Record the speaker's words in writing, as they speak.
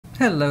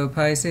Hello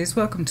Pisces,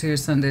 welcome to your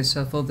Sunday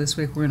Shuffle. This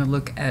week we're going to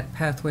look at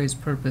pathways,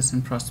 purpose,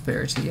 and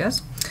prosperity,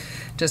 yes?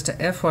 Just a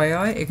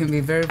FYI, it can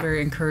be very,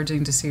 very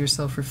encouraging to see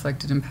yourself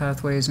reflected in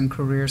pathways and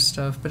career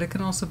stuff, but it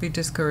can also be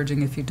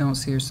discouraging if you don't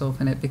see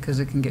yourself in it because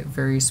it can get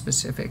very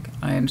specific.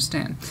 I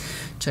understand.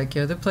 Check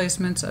your other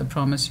placements. I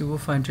promise you will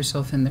find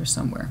yourself in there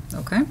somewhere,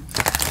 okay?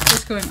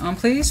 What's going on,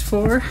 please,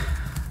 for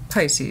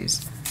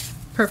Pisces?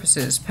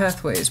 Purposes,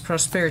 pathways,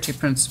 prosperity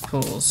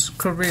principles,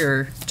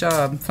 career,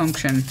 job,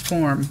 function,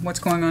 form. What's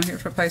going on here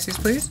for Pisces,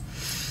 please?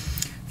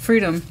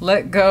 Freedom,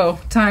 let go,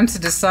 time to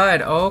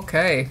decide.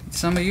 Okay,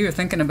 some of you are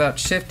thinking about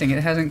shifting.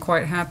 It hasn't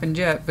quite happened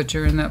yet, but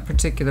you're in that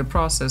particular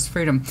process.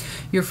 Freedom,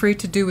 you're free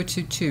to do what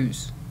you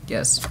choose.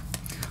 Yes,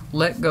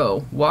 let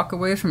go. Walk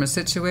away from a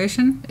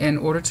situation in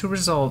order to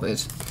resolve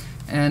it.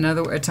 And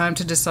a time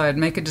to decide,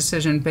 make a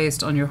decision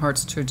based on your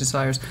heart's true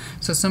desires.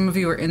 So some of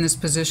you are in this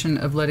position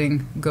of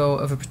letting go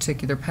of a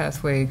particular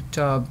pathway,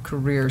 job,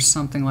 career,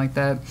 something like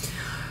that.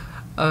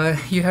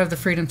 You have the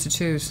freedom to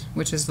choose,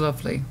 which is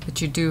lovely,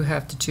 but you do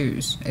have to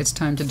choose. It's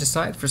time to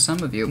decide for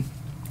some of you.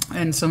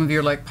 And some of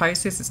you are like,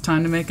 Pisces, it's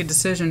time to make a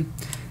decision.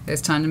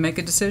 It's time to make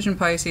a decision,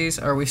 Pisces.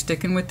 Are we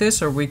sticking with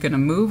this? Are we going to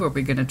move? Are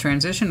we going to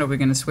transition? Are we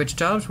going to switch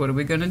jobs? What are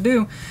we going to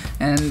do?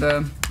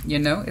 And, you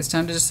know, it's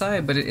time to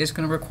decide, but it is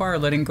going to require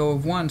letting go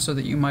of one so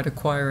that you might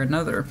acquire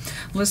another.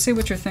 Let's see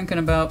what you're thinking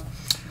about.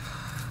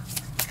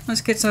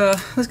 Let's get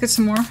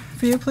some more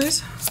for you,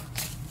 please.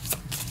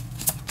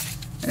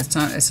 It's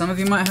time. Some of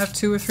you might have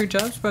 2 or 3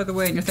 jobs, by the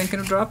way, and you're thinking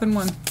of dropping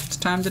one. It's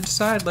time to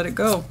decide. Let it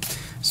go.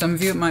 Some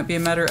of you, it might be a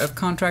matter of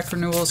contract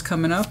renewals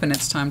coming up, and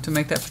it's time to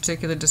make that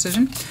particular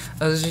decision.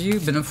 Others of you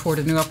have been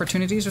afforded new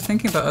opportunities or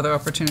thinking about other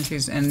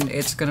opportunities, and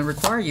it's going to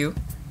require you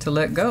to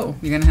let go.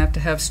 You're going to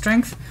have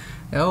strength.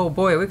 Oh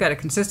boy, we got a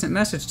consistent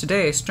message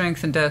today,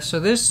 strength and death. So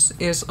this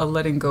is a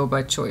letting go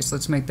by choice.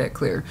 Let's make that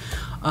clear.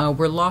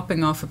 We're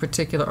lopping off a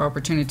particular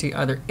opportunity,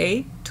 either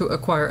A, to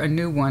acquire a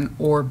new one,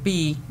 or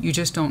B, you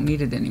just don't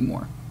need it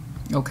anymore.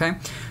 Okay?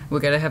 We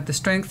got to have the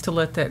strength to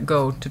let that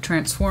go, to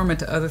transform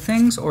into other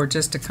things, or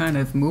just to kind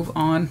of move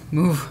on,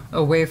 move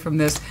away from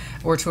this,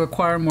 or to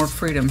acquire more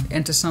freedom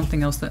into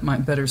something else that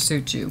might better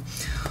suit you.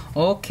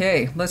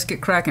 Okay, let's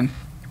get cracking.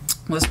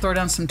 Let's throw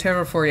down some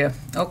tarot for you.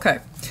 Okay.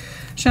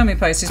 Show me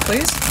Pisces,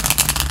 please.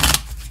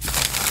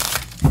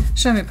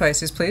 Show me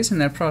Pisces, please, in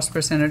that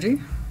prosperous energy.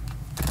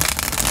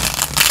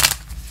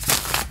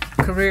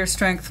 Career,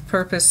 strength,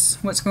 purpose.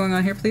 What's going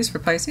on here, please, for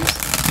Pisces?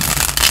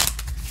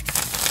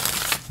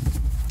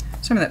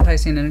 Show me that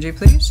Piscean energy,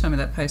 please. Show me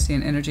that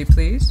Piscean energy,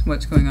 please.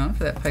 What's going on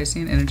for that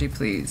Piscean energy,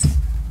 please?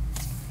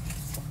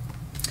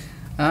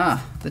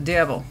 Ah, the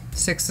devil.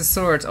 6 of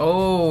Swords.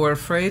 Oh, we're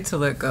afraid to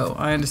let go.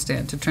 I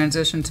understand. To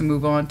transition, to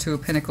move on, 2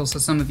 of Pentacles. So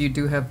some of you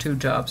do have 2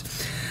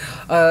 jobs.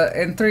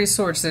 And 3 of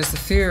Swords, there's the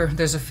fear.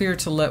 There's a fear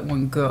to let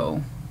one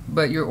go.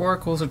 But your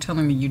oracles are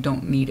telling me you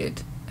don't need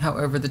it.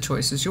 However, the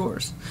choice is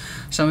yours.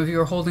 Some of you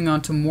are holding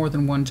on to more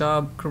than one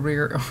job,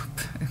 career, oh,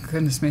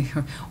 goodness me,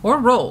 or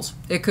roles.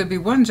 It could be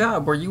one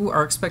job where you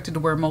are expected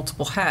to wear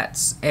multiple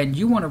hats and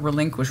you want to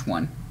relinquish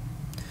one.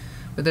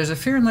 But there's a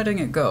fear in letting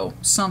it go,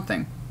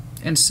 something,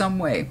 in some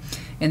way.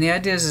 And the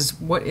idea is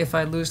what if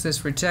I lose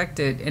this, reject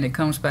it, and it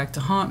comes back to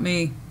haunt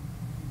me?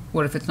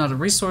 What if it's not a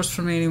resource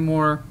for me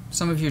anymore?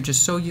 Some of you are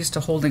just so used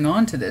to holding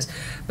on to this.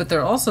 But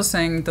they're also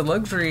saying the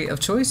luxury of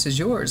choice is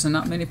yours, and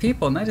not many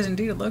people. And that is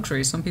indeed a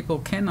luxury. Some people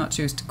cannot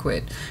choose to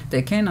quit.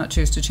 They cannot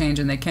choose to change,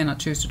 and they cannot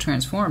choose to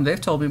transform.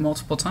 They've told me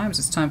multiple times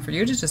it's time for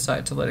you to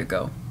decide to let it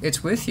go.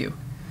 It's with you.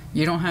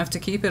 You don't have to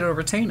keep it or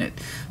retain it.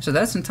 So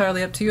that's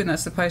entirely up to you, and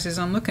that's the Pisces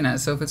I'm looking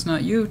at. So if it's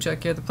not you,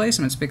 check your other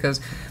placements,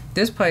 because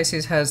this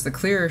Pisces has the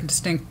clear,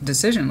 distinct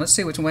decision. Let's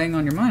see what's weighing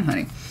on your mind,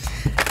 honey.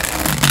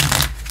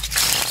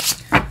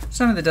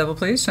 Show me the devil,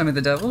 please. Show me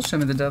the devil. Show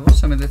me the devil.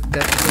 Show me the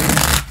devil,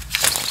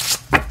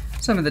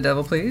 please. Show me the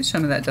devil, please. Show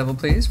me that devil,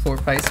 please, for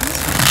Pisces.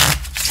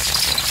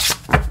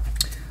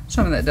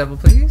 Show me that devil,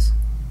 please.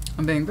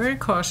 I'm being very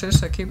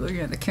cautious. I keep looking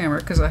at the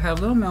camera because I had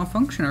a little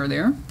malfunction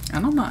earlier,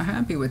 and I'm not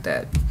happy with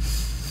that.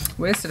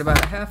 Wasted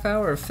about a half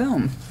hour of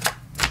film.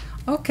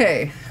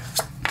 Okay.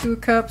 2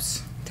 of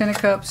Cups, 10 of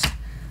Cups,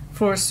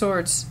 4 of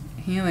Swords.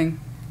 Healing.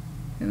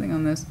 Healing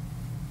on this.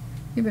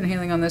 You've been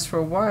healing on this for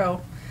a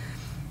while.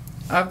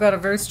 I've got a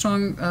very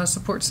strong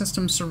support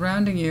system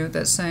surrounding you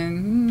that's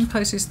saying,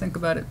 Pisces, think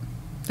about it.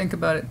 Think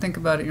about it. Think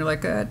about it. You're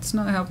like, it's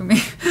not helping me.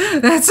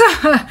 That's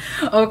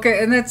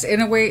okay. And that's,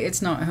 in a way,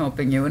 it's not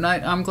helping you. And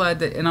I'm glad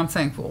that, and I'm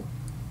thankful.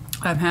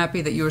 I'm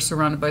happy that you are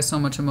surrounded by so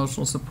much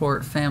emotional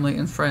support, family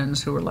and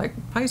friends who are like,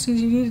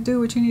 Pisces, you need to do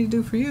what you need to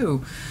do for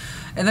you.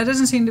 And that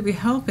doesn't seem to be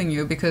helping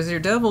you because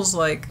your devil's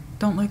like,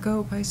 don't let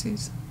go,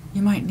 Pisces.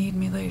 You might need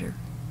me later.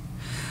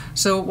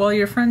 So while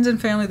your friends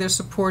and family, they're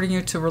supporting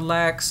you to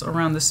relax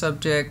around the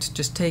subject,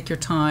 just take your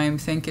time,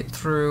 think it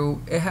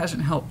through, it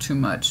hasn't helped too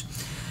much.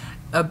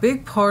 a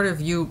big part of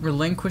you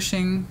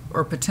relinquishing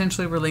or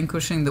potentially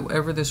relinquishing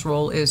whatever this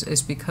role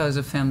is because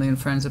of family and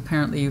friends.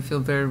 Apparently you feel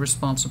very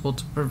responsible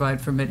to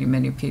provide for many,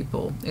 many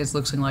people. It's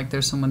looking like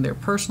there's someone there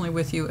personally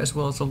with you, as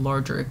well as a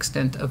larger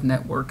extent of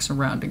network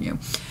surrounding you.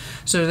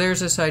 So there's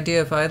this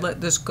idea, if I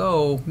let this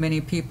go, many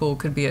people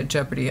could be at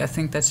jeopardy. I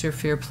think that's your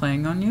fear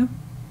playing on you.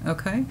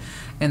 Okay?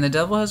 And the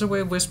devil has a way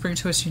of whispering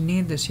to us, you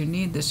need this, you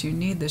need this, you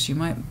need this. You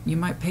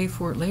might pay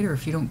for it later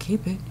if you don't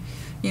keep it.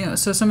 You know,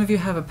 so some of you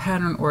have a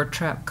pattern or a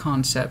trap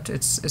concept.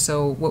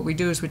 So what we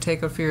do is we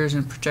take our fears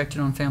and project it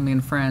on family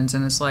and friends,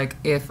 and it's like,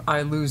 if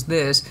I lose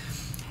this,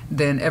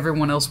 then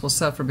everyone else will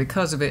suffer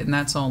because of it, and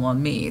that's all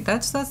on me.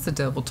 That's the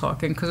devil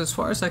talking, because as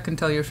far as I can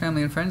tell, your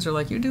family and friends are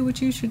like, you do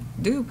what you should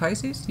do,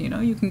 Pisces. You know,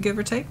 you can give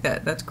or take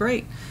that. That's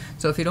great.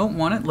 So if you don't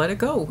want it, let it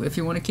go. If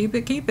you want to keep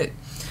it, keep it.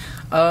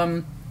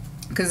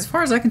 Because as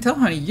far as I can tell,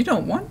 honey, you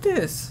don't want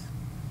this.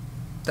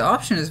 The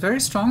option is very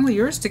strongly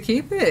yours to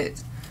keep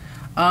it.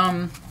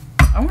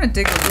 I want to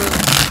dig a little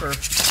deeper.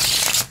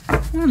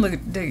 I want to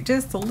dig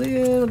just a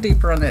little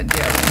deeper on that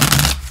devil.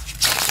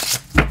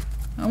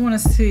 I want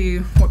to see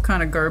what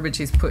kind of garbage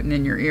he's putting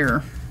in your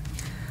ear.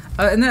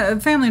 And the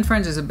family and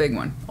friends is a big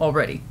one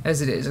already,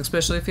 as it is,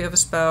 especially if you have a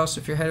spouse,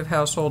 if you're head of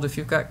household, if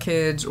you've got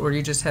kids, or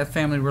you just have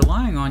family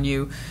relying on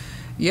you.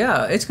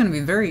 Yeah, it's going to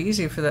be very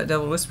easy for that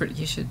devil whisper,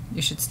 you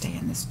should stay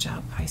in this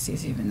job,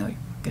 Pisces, even though you're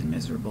fucking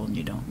miserable and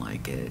you don't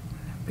like it.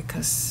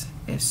 Because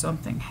if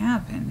something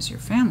happens, your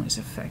family's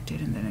affected,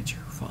 and then it's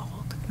your fault.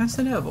 That's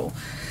the devil.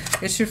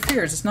 It's your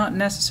fears. It's not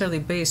necessarily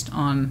based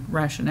on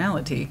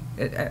rationality.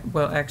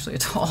 Well, actually,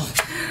 at all.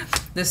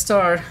 The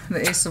Star,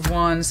 the Ace of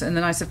Wands, and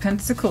the Knight of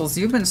Pentacles.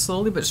 You've been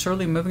slowly but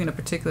surely moving in a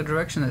particular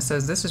direction that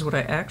says, this is what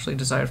I actually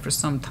desired for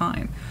some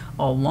time.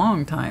 A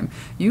long time.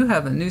 You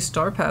have a new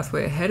star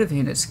pathway ahead of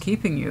you, and it's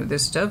keeping you.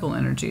 This devil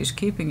energy is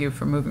keeping you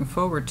from moving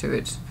forward to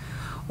it.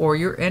 Or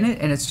you're in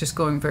it and it's just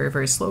going very,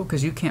 very slow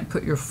because you can't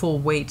put your full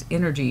weight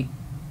energy,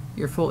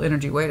 your full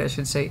energy weight, I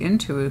should say,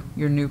 into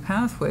your new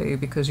pathway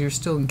because you're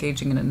still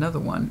engaging in another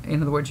one.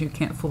 In other words, you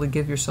can't fully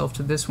give yourself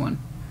to this one.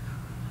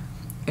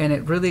 And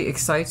it really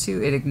excites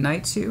you. It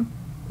ignites you.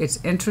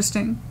 It's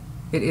interesting.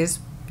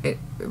 It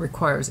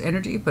requires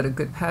energy, but a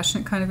good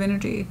passionate kind of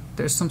energy.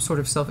 There's some sort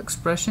of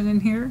self-expression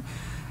in here.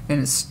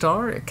 And a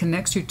star, it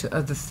connects you to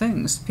other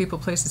things, people,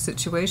 places,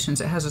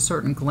 situations. It has a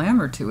certain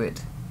glamour to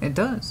it. It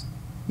does.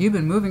 You've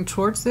been moving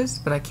towards this,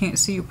 but I can't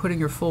see you putting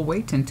your full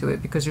weight into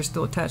it because you're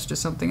still attached to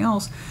something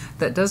else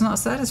that does not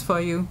satisfy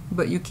you,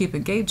 but you keep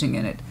engaging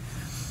in it.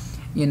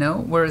 You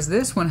know, whereas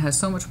this one has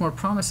so much more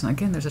promise. And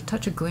again, there's a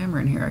touch of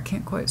glamour in here. I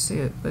can't quite see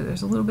it, but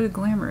there's a little bit of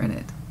glamour in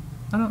it.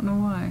 I don't know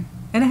why.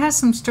 And it has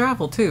some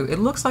travel, too. It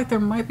looks like there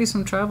might be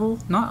some travel,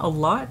 not a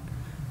lot,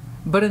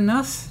 but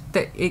enough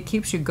that it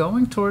keeps you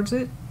going towards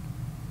it.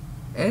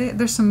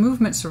 There's some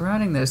movement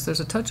surrounding this.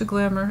 There's a touch of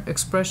glamour,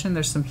 expression,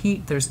 there's some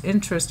heat, there's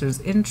interest, there's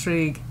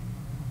intrigue.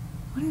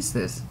 What is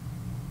this?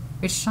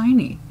 It's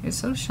shiny. It's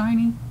so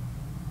shiny.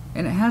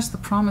 And it has the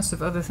promise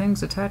of other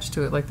things attached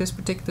to it. Like this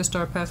particular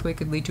star pathway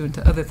could lead you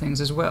into other things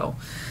as well.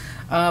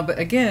 But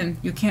again,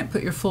 you can't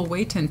put your full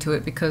weight into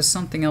it because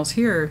something else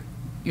here,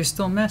 you're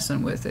still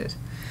messing with it.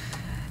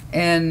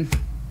 And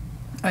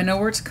I know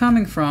where it's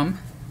coming from,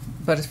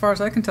 but as far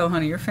as I can tell,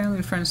 honey, your family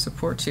and friends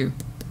support you.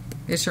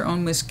 It's your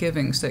own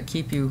misgivings that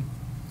keep you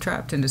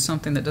trapped into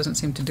something that doesn't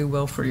seem to do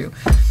well for you.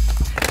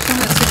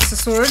 Six of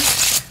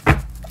Swords.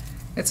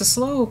 It's a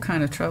slow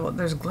kind of travel.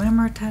 There's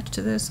glamour attached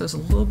to this. There's a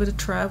little bit of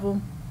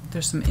travel.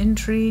 There's some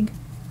intrigue.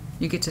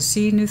 You get to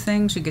see new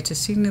things. You get to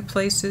see new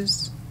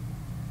places.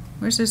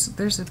 Where's this?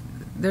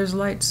 There's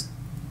lights.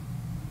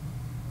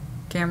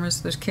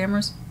 Cameras. There's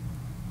cameras.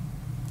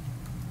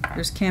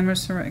 There's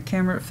cameras.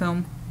 Camera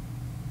film.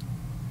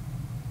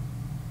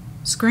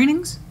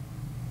 Screenings.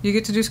 You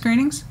get to do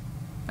screenings.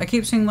 I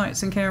keep seeing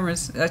lights and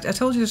cameras. I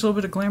told you there's a little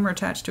bit of glamour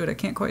attached to it. I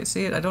can't quite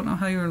see it. I don't know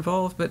how you're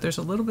involved, but there's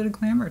a little bit of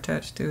glamour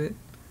attached to it.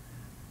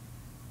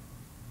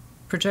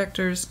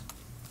 Projectors.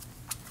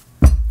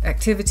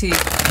 Activity.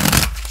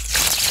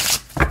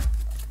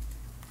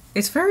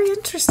 It's very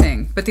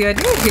interesting. But the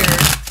idea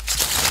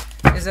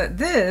here is that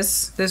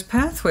this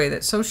pathway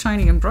that's so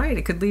shiny and bright,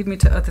 it could lead me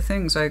to other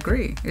things. I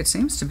agree. It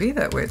seems to be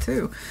that way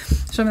too.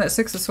 Show me that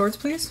Six of Swords,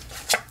 please.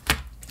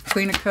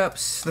 Queen of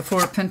Cups, the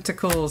Four of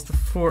Pentacles, the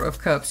Four of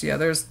Cups. Yeah,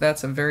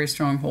 that's a very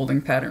strong holding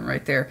pattern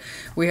right there.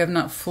 We have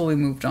not fully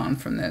moved on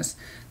from this.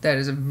 That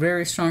is a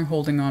very strong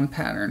holding on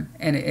pattern.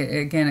 And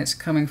again, it's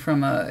coming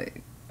from a...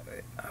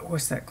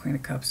 What's that Queen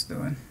of Cups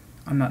doing?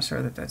 I'm not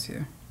sure that that's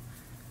you.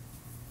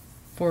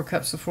 Four of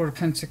Cups, the Four of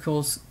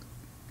Pentacles.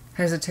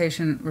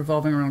 Hesitation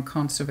revolving around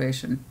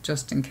conservation,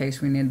 just in case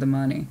we need the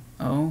money.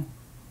 Oh.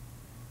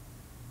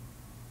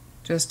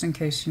 Just in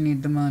case you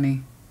need the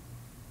money.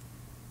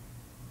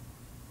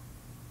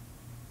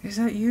 Is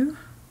that you?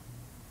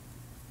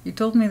 You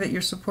told me that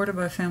you're supported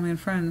by family and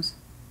friends.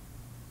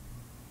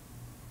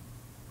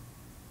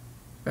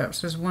 Perhaps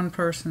there's one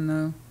person,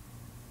 though,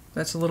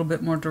 that's a little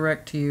bit more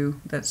direct to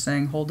you, that's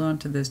saying, hold on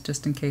to this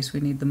just in case we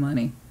need the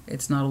money.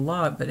 It's not a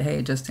lot, but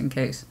hey, just in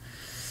case.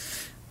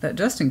 That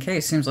just in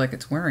case seems like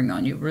it's wearing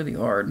on you really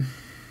hard.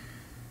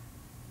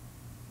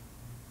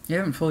 You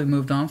haven't fully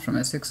moved on from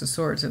it, Six of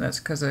Swords, and that's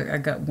because I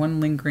got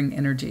one lingering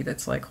energy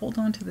that's like, hold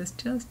on to this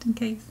just in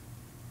case.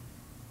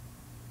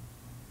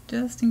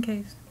 Just in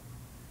case.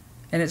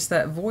 And it's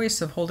that voice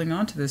of holding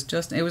on to this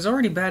just... It was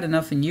already bad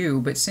enough in you,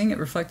 but seeing it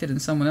reflected in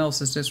someone else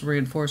is just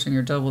reinforcing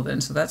your double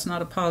then. So that's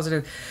not a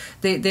positive...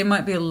 They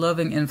might be a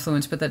loving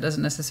influence, but that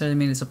doesn't necessarily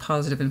mean it's a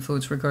positive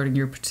influence regarding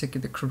your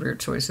particular career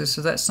choices.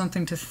 So that's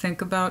something to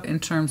think about in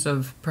terms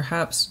of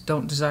perhaps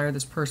don't desire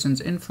this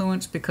person's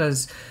influence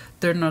because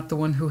they're not the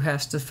one who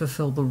has to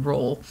fulfill the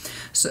role.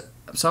 So,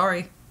 I'm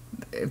sorry.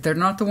 If they're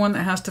not the one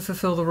that has to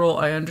fulfill the role,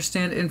 I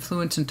understand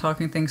influence and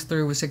talking things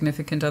through with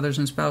significant others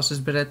and spouses,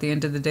 but at the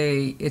end of the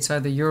day, it's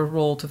either your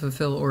role to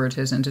fulfill or it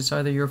isn't. It's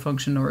either your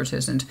function or it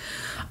isn't.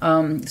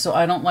 So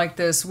I don't like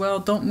this. Well,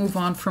 don't move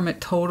on from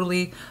it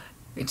totally.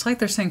 It's like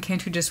they're saying,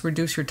 can't you just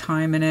reduce your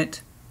time in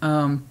it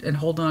and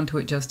hold on to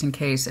it just in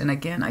case? And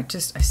again, I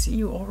see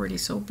you already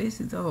so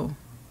busy, though.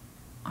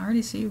 I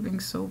already see you being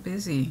so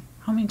busy.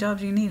 How many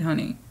jobs do you need,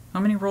 honey? How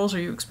many roles are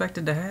you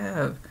expected to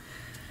have?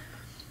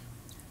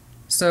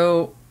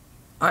 So,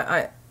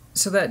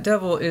 so that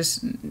devil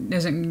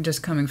isn't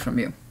just coming from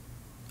you.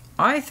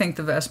 I think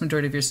the vast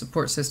majority of your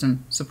support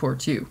system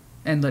supports you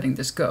and letting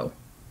this go.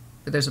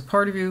 But there's a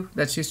part of you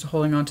that's used to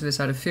holding on to this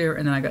out of fear,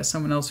 and then I got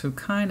someone else who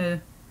kind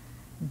of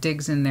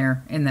digs in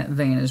there in that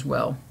vein as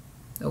well.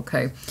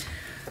 Okay.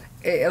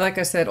 Like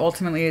I said,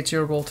 ultimately it's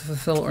your role to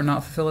fulfill or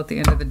not fulfill at the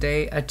end of the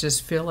day. I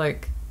just feel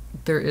like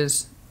there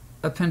is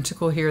a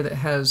pentacle here that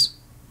has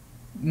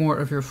more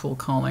of your full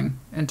calling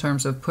in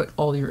terms of put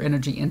all your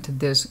energy into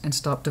this and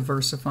stop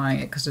diversifying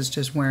it because it's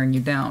just wearing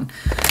you down.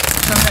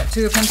 Show me that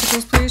Two of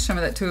Pentacles, please. Show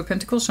me that Two of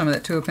Pentacles. Show me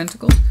that Two of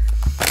Pentacles.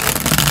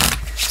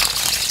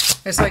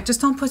 It's like, just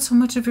don't put so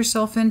much of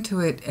yourself into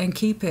it and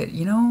keep it.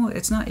 You know,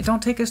 it's not,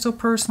 don't take it so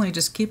personally.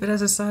 Just keep it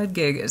as a side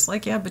gig. It's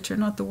like, yeah, but you're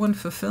not the one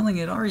fulfilling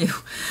it, are you?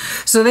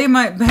 So they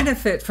might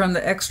benefit from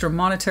the extra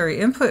monetary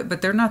input,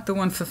 but they're not the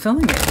one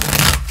fulfilling it.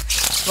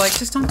 Like,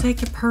 just don't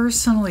take it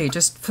personally.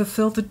 Just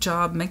fulfill the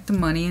job, make the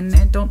money,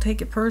 and don't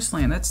take it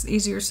personally. And that's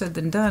easier said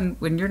than done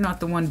when you're not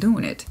the one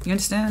doing it. You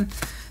understand?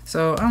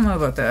 So, I don't know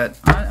about that.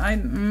 I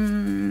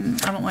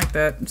don't like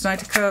that. It's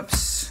Knight of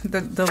Cups,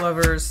 the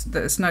Lovers,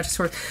 it's Knight of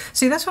Swords.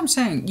 See, that's what I'm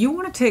saying. You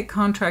want to take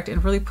contract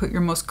and really put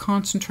your most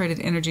concentrated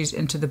energies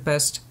into the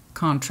best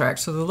contract.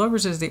 So, the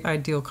Lovers is the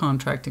ideal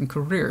contract in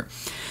career.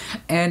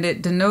 And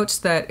it denotes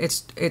that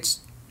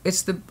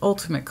it's the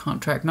ultimate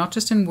contract, not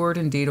just in word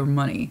and deed or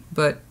money,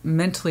 but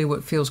mentally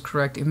what feels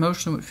correct,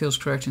 emotionally what feels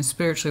correct, and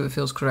spiritually what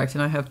feels correct.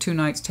 And I have two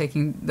knights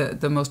taking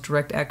the most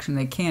direct action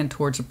they can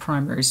towards a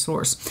primary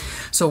source.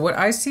 So what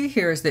I see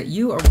here is that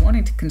you are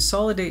wanting to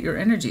consolidate your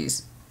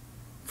energies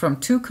from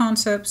two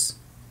concepts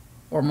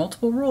or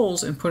multiple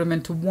roles and put them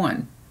into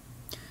one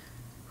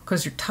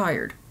because you're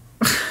tired.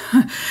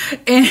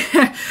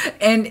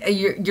 and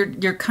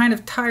you're kind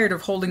of tired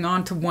of holding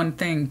on to one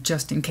thing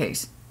just in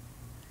case.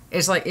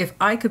 It's like, if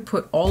I could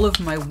put all of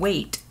my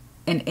weight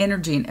and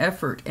energy and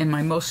effort and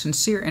my most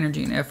sincere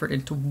energy and effort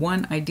into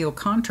one ideal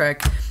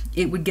contract,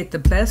 it would get the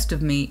best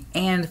of me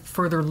and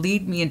further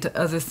lead me into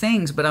other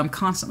things. But I'm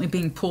constantly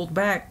being pulled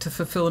back to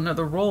fulfill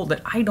another role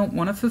that I don't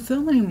want to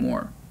fulfill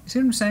anymore. You see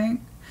what I'm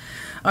saying?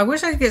 I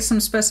wish I could get some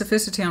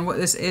specificity on what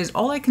this is.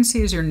 All I can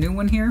see is your new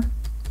one here.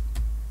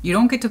 You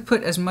don't get to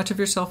put as much of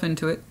yourself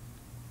into it,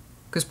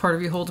 because part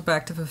of you holds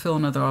back to fulfill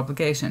another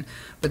obligation.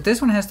 But this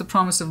one has the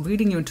promise of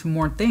leading you into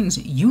more things.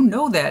 You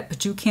know that,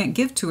 but you can't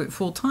give to it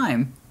full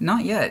time.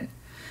 Not yet.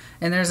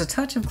 And there's a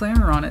touch of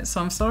glamour on it,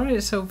 so I'm sorry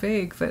it's so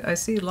vague, but I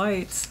see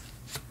lights.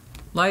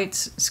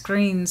 Lights,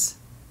 screens,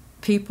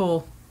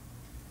 people.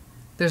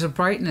 There's a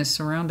brightness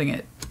surrounding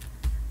it.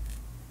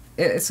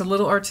 It's a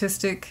little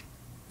artistic,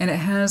 and it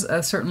has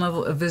a certain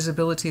level of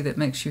visibility that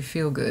makes you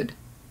feel good.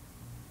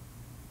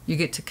 You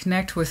get to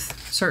connect with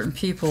certain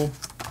people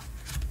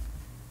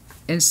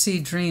and see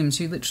dreams.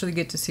 You literally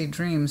get to see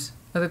dreams,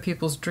 other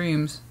people's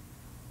dreams,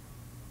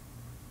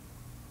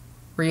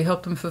 where you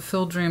help them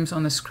fulfill dreams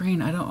on the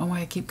screen. I don't know why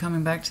I keep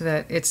coming back to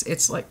that.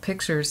 It's like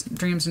pictures,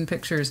 dreams and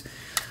pictures.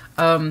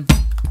 Some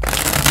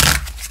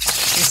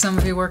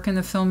of you work in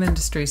the film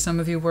industry. Some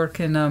of you work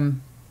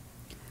in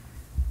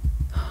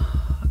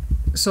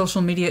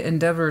social media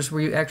endeavors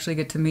where you actually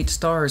get to meet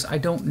stars. I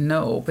don't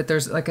know, but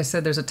there's, like I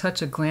said, there's a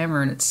touch of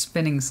glamour, and it's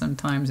spinning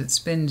sometimes. It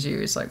spins you.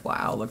 It's like,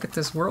 wow, look at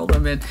this world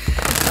I'm in.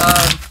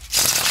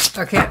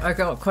 I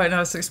don't quite know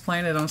how to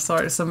explain it. I'm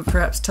sorry. Some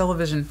perhaps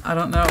television. I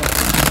don't know.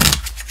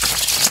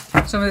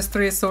 Show me this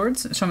Three of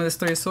Swords. Show me this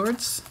Three of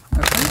Swords.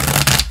 Okay.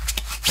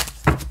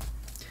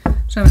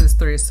 Show me this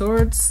Three of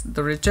Swords.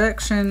 The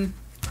rejection.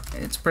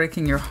 It's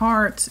breaking your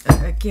heart.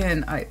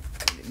 Again,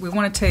 we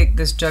want to take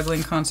this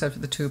juggling concept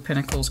of the Two of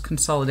Pentacles,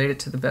 consolidate it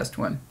to the best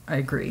one. I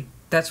agree.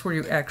 That's where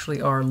you actually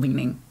are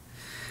leaning.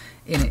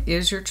 And it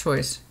is your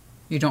choice.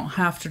 You don't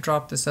have to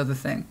drop this other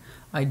thing.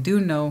 I do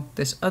know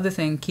this other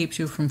thing keeps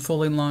you from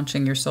fully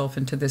launching yourself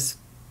into this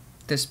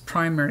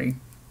primary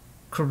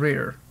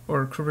career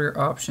or career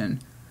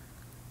option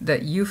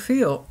that you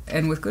feel,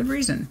 and with good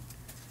reason,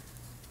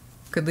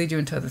 could lead you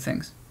into other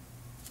things.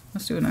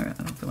 Let's do another.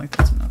 I don't feel like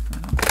that's enough.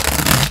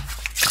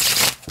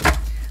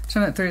 Show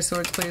me that Three of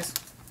Swords, please.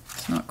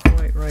 It's not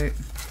quite right.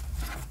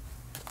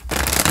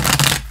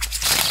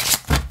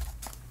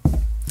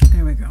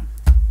 There we go.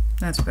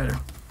 That's better.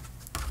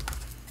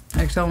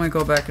 I tell me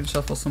go back and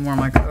shuffle some more. I'm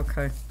like,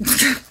 okay.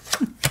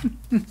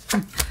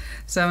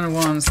 Seven of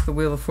Wands, the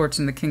Wheel of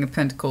Fortune, the King of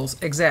Pentacles.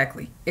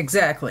 Exactly.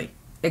 Exactly.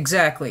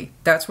 Exactly.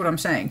 That's what I'm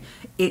saying.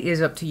 It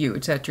is up to you.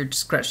 It's at your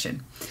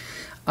discretion.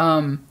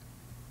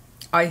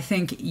 I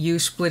think you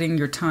splitting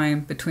your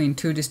time between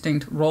two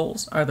distinct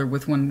roles, either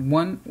with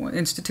one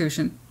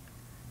institution,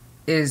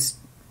 is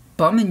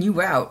bumming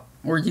you out,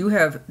 or you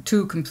have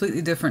two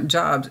completely different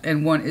jobs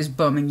and one is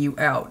bumming you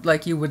out.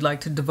 Like you would like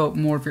to devote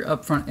more of your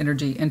upfront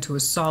energy into a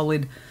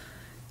solid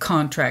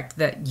contract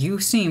that you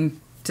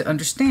seem to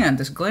understand,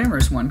 this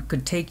glamorous one,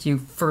 could take you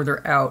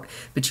further out,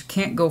 but you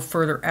can't go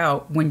further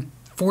out when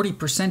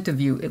 40%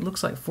 of you, it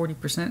looks like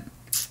 40%,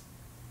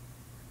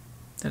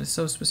 that is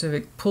so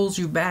specific, pulls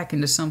you back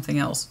into something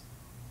else.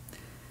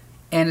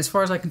 And as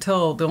far as I can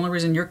tell, the only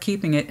reason you're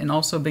keeping it and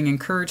also being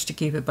encouraged to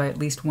keep it by at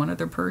least one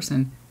other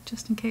person,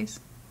 just in case.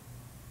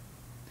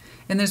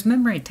 And there's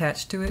memory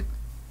attached to it.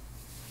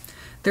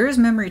 There is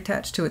memory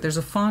attached to it. There's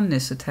a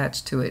fondness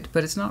attached to it,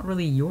 but it's not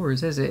really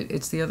yours, is it?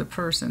 It's the other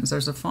person's.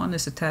 There's a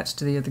fondness attached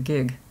to the other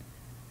gig.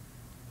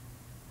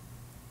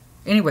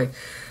 Anyway,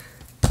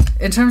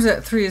 in terms of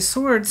that Three of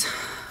Swords,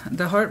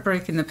 the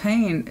heartbreak and the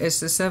pain is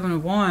the Seven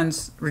of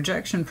Wands,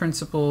 rejection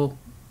principle.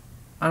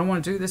 I don't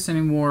want to do this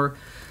anymore.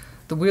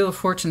 The Wheel of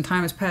Fortune,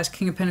 time has passed.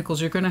 King of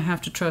Pentacles, you're going to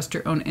have to trust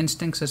your own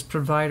instincts as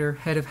provider,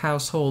 head of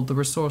household, the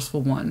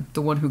resourceful one,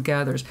 the one who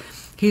gathers.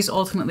 He's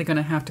ultimately going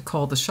to have to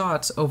call the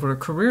shots over a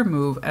career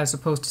move as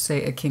opposed to,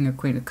 say, a King or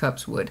Queen of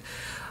Cups would.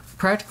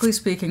 Practically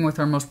speaking, with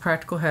our most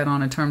practical hat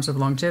on in terms of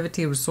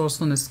longevity,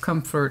 resourcefulness,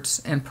 comforts,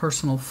 and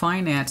personal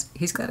finance,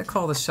 he's got to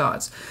call the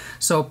shots.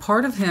 So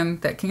part of him,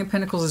 that King of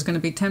Pentacles, is going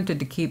to be tempted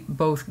to keep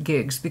both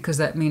gigs because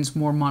that means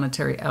more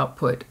monetary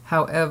output.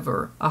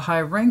 However, a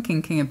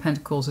high-ranking King of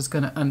Pentacles is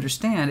going to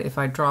understand if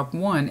I drop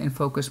one and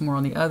focus more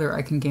on the other,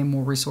 I can gain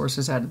more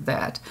resources out of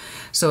that.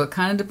 So it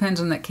kind of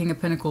depends on that King of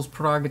Pentacles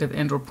prerogative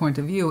and/or point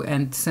of view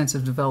and sense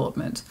of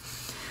development.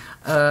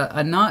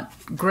 A not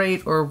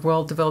great or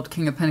well-developed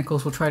King of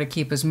Pentacles will try to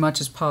keep as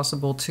much as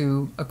possible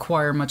to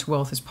acquire much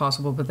wealth as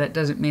possible, but that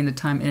doesn't mean the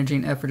time, energy,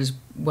 and effort is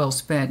well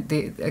spent.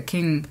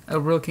 A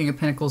real King of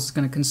Pentacles is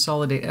going to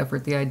consolidate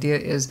effort. The idea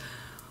is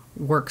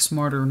work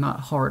smarter,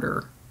 not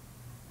harder.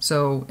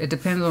 So it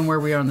depends on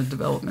where we are on the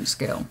development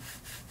scale.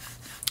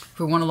 If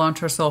we want to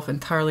launch ourselves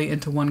entirely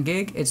into one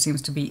gig, it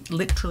seems to be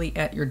literally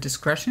at your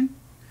discretion.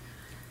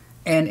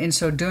 And in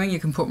so doing, you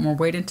can put more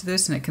weight into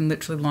this, and it can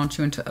literally launch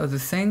you into other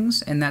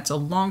things. And that's a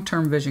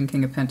long-term vision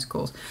King of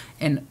Pentacles.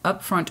 And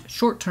upfront,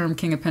 short-term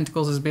King of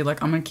Pentacles is be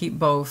like, I'm going to keep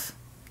both,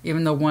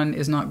 even though one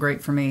is not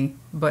great for me.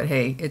 But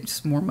hey,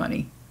 it's more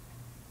money.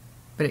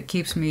 But it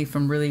keeps me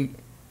from really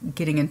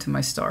getting into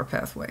my star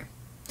pathway.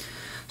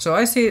 So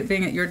I see it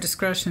being at your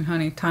discretion,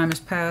 honey. Time has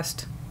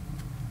passed.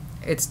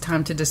 It's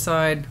time to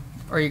decide.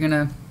 Are you going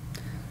to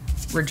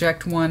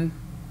reject one?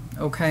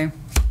 Okay.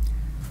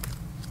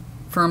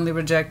 Firmly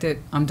reject it.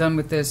 I'm done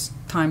with this.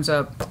 Time's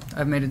up.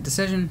 I've made a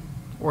decision.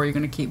 Or you're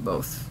going to keep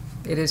both.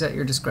 It is at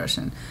your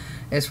discretion.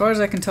 As far as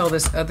I can tell,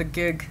 this other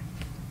gig,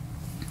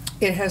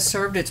 it has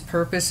served its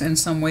purpose in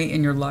some way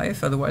in your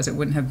life. Otherwise, it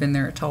wouldn't have been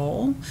there at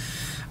all.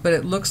 But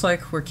it looks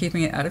like we're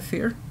keeping it out of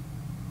fear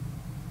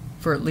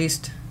for at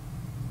least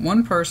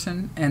one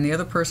person, and the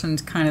other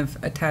person's kind of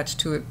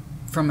attached to it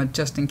from a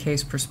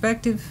just-in-case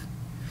perspective.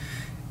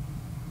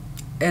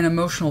 An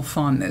emotional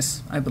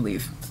fondness, I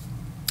believe.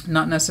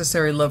 Not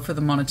necessary love for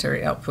the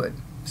monetary output.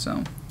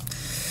 So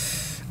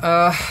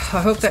I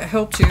hope that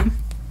helped you.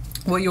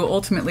 What you'll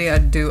ultimately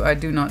do, I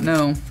do not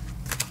know.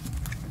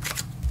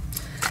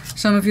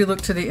 Some of you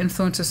look to the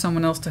influence of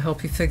someone else to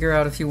help you figure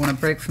out if you want to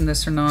break from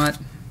this or not.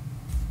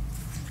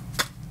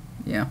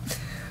 Yeah.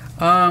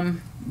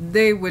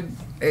 They would,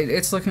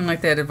 it's looking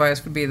like that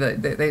advice would be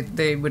that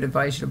they would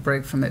advise you to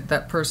break from it.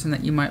 That person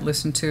that you might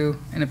listen to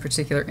in a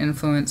particular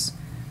influence,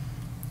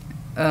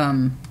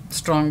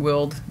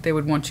 strong-willed, they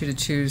would want you to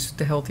choose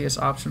the healthiest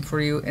option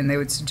for you, and they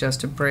would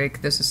suggest a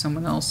break. This is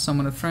someone else,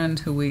 a friend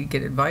who we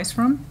get advice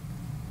from,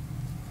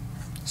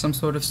 some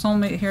sort of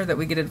soulmate here that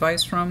we get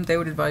advice from. They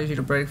would advise you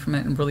to break from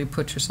it and really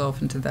put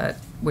yourself into that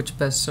which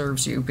best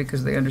serves you,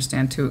 because they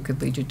understand too it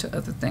could lead you to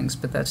other things,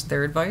 but that's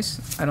their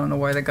advice. I don't know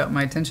why they got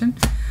my attention,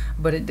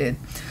 but it did.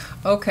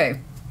 Okay.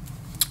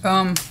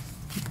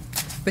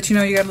 But you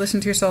know, you got to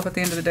listen to yourself at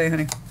the end of the day,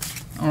 honey.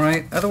 All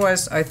right.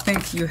 Otherwise, I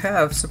think you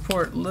have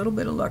support. A little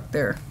bit of luck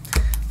there.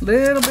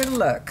 Little bit of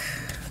luck.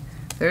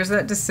 There's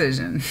that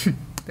decision.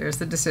 There's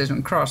the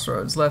decision.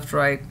 Crossroads. Left,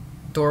 right.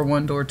 Door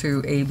 1, door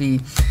 2, A, B.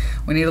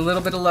 We need a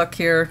little bit of luck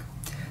here.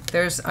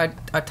 There's. I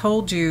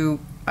told you.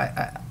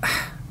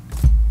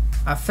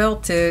 I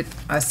felt it.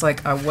 I was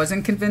like, I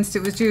wasn't convinced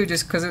it was you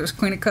just because it was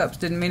Queen of Cups.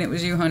 Didn't mean it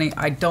was you, honey.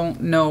 I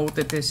don't know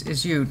that this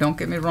is you. Don't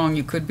get me wrong.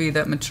 You could be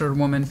that mature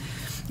woman,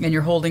 and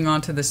you're holding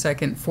on to the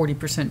second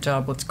 40%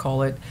 job, let's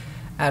call it,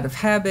 out of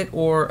habit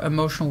or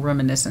emotional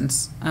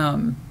reminiscence,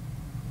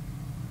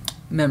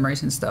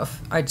 memories and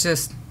stuff.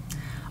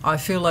 I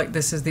feel like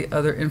this is the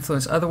other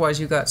influence. Otherwise,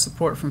 you got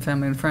support from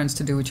family and friends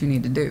to do what you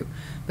need to do.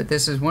 But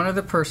this is one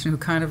other person who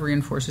kind of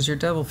reinforces your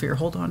devil fear.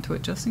 Hold on to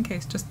it just in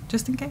case,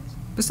 just in case.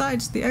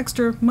 Besides, the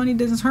extra money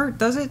doesn't hurt,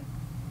 does it?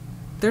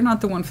 They're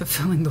not the one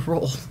fulfilling the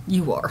role.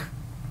 You are.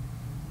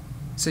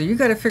 So you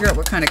got to figure out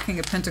what kind of King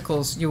of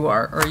Pentacles you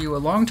are. Are you a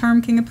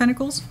long-term King of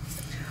Pentacles?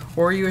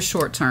 Or are you a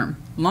short-term?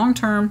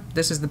 Long-term,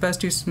 this is the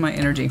best use of my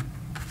energy.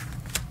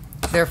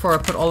 Therefore, I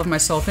put all of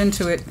myself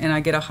into it, and I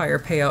get a higher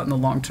payout in the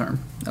long term.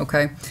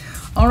 Okay?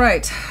 All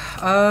right.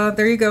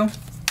 There you go.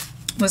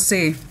 Let's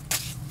see.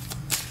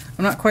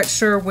 I'm not quite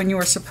sure when you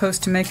are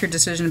supposed to make your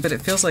decision, but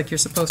it feels like you're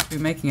supposed to be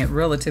making it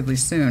relatively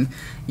soon.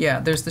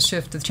 Yeah, there's the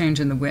shift, the change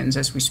in the winds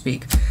as we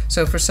speak.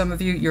 So for some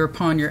of you, you're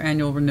upon your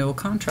annual renewal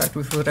contract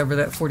with whatever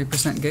that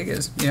 40% gig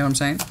is. You know what I'm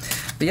saying?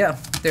 But yeah,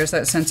 there's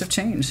that sense of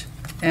change.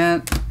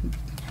 And,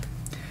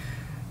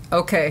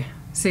 okay,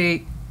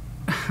 see,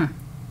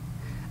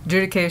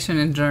 adjudication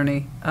and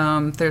journey.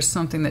 There's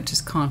something that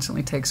just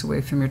constantly takes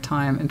away from your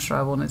time and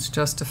travel, and it's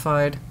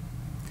justified.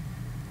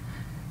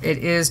 It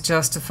is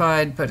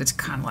justified, but it's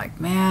kind of like,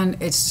 man,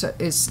 there's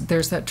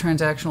that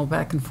transactional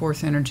back and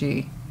forth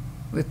energy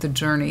with the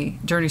journey.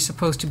 Journey's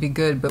supposed to be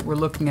good, but we're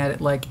looking at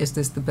it like, is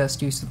this the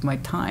best use of my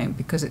time?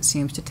 Because it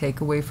seems to take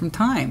away from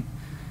time.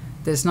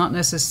 There's not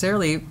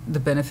necessarily the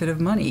benefit of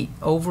money.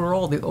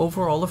 Overall, the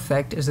overall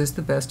effect, is this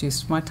the best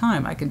use of my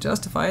time? I can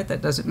justify it.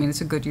 That doesn't mean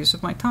it's a good use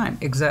of my time.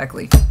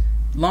 Exactly.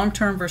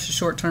 Long-term versus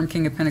short-term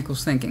King of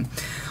Pentacles thinking.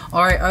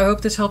 All right, I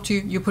hope this helped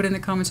you. You put in the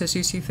comments as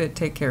you see fit.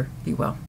 Take care. Be well.